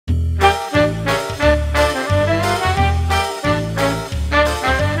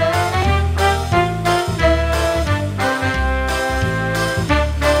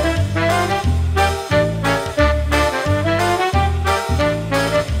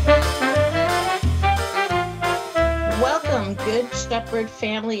Shepherd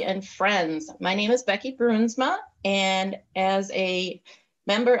family and friends. My name is Becky Bruinsma, and as a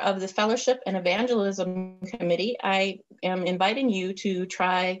member of the Fellowship and Evangelism Committee, I am inviting you to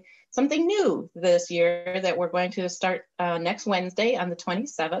try something new this year that we're going to start next Wednesday on the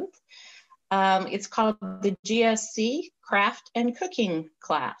 27th. It's called the GSC Craft and Cooking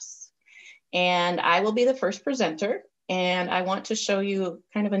class, and I will be the first presenter, and I want to show you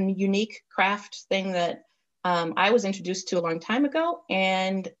kind of a unique craft thing that I was introduced to a long time ago,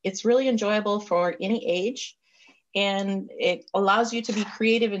 and it's really enjoyable for any age, and it allows you to be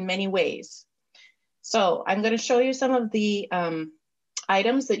creative in many ways. So I'm going to show you some of the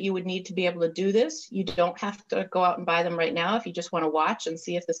items that you would need to be able to do this. You don't have to go out and buy them right now. If you just want to watch and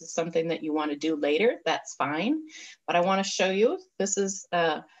see if this is something that you want to do later, that's fine. But I want to show you, this is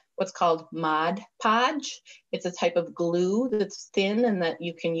what's called Mod Podge. It's a type of glue that's thin and that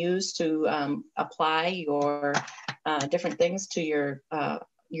you can use to apply your different things to your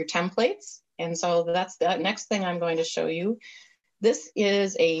templates. And so that's the next thing I'm going to show you. This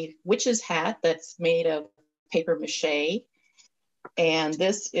is a witch's hat that's made of paper mache. And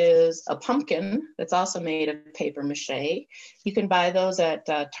this is a pumpkin that's also made of paper mache. You can buy those at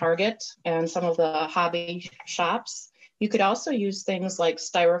Target and some of the hobby shops. You could also use things like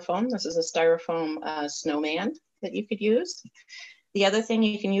styrofoam. This is a styrofoam snowman that you could use. The other thing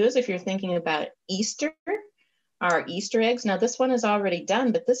you can use if you're thinking about Easter are Easter eggs. Now this one is already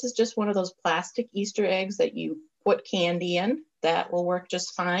done, but this is just one of those plastic Easter eggs that you put candy in. That will work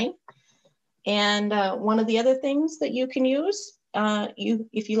just fine. And one of the other things that you can use,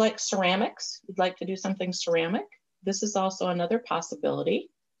 if you like ceramics, you'd like to do something ceramic, this is also another possibility.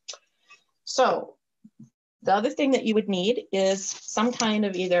 So the other thing that you would need is some kind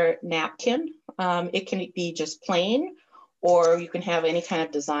of either napkin. It can be just plain, or you can have any kind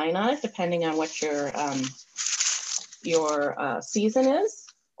of design on it, depending on what your season is,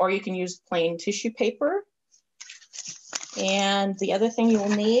 or you can use plain tissue paper. And the other thing you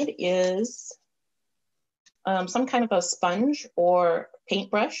will need is some kind of a sponge or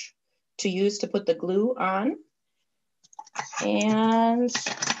paintbrush to use to put the glue on. And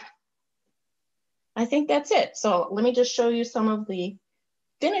I think that's it. So let me just show you some of the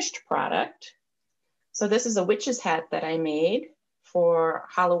finished product. So this is a witch's hat that I made for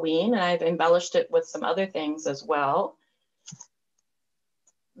Halloween, and I've embellished it with some other things as well.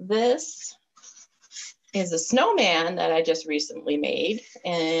 This is a snowman that I just recently made.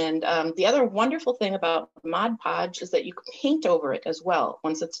 And the other wonderful thing about Mod Podge is that you can paint over it as well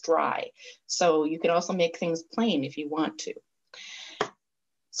once it's dry. So you can also make things plain if you want to.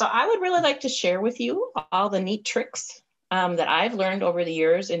 So I would really like to share with you all the neat tricks that I've learned over the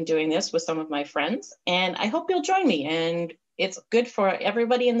years in doing this with some of my friends. And I hope you'll join me. And it's good for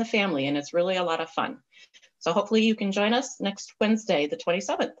everybody in the family. And it's really a lot of fun. So hopefully you can join us next Wednesday, the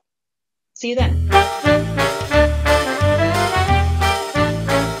 27th. See you then.